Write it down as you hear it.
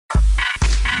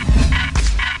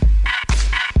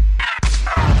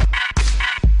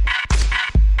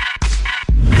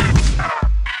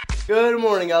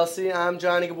morning, LC. I'm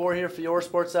Johnny Gabor here for your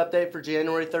sports update for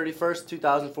January 31st,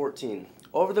 2014.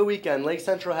 Over the weekend, Lake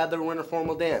Central had their winter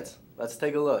formal dance. Let's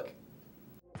take a look.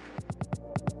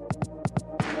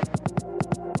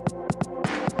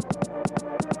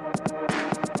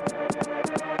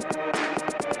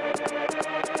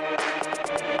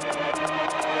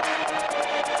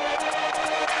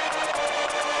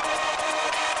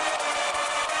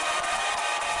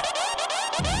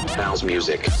 House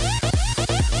music.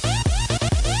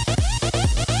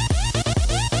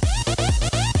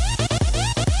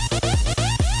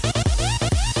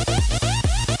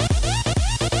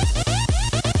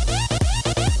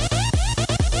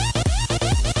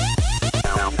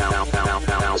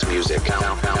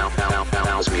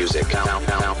 House music. House music.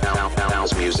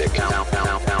 House music.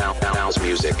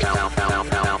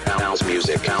 House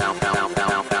music.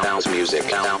 House music.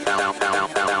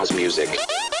 House music.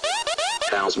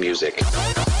 House music. House music.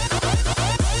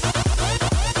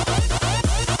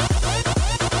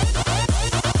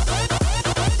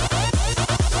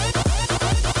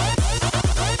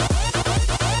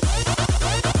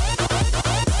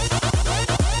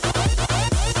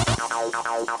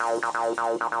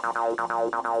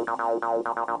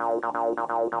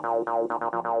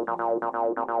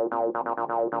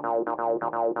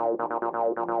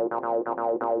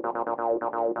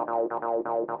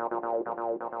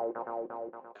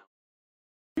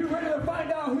 You ready to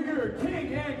find out who your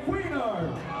king and queen are?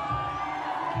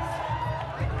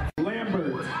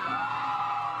 Lambert.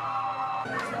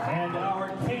 And our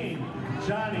king,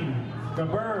 Johnny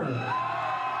Gabor.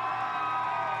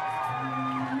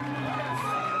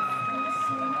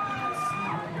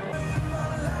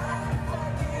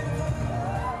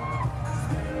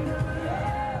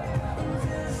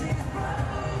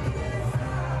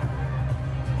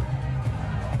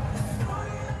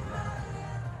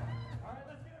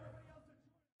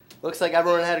 Looks like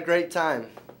everyone had a great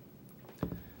time.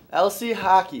 LC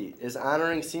Hockey is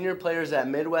honoring senior players at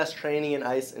Midwest Training and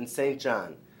Ice in St.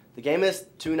 John. The game is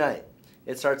tonight.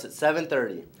 It starts at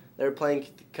 7:30. They're playing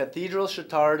Cathedral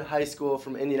Chittard High School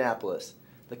from Indianapolis.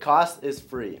 The cost is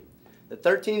free. The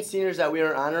 13 seniors that we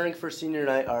are honoring for senior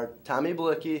night are Tommy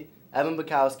Balicki, Evan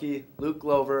Bukowski, Luke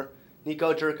Glover,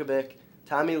 Nico Jerkovic,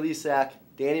 Tommy Lisak,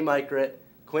 Danny Mikrit,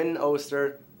 Quentin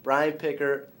Oster, Brian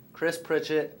Pickert, Chris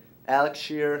Pritchett, Alex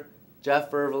Shear,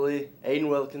 Jeff Vervely, Aiden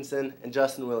Wilkinson, and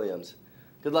Justin Williams.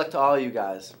 Good luck to all you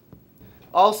guys.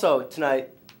 Also tonight,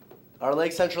 our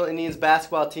Lake Central Indians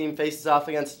basketball team faces off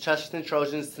against Chesterton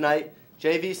Trojans tonight.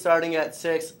 JV starting at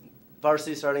 6,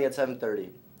 varsity starting at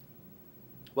 7:30.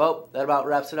 Well, that about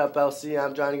wraps it up, LC.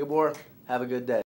 I'm Johnny Gabor. Have a good day.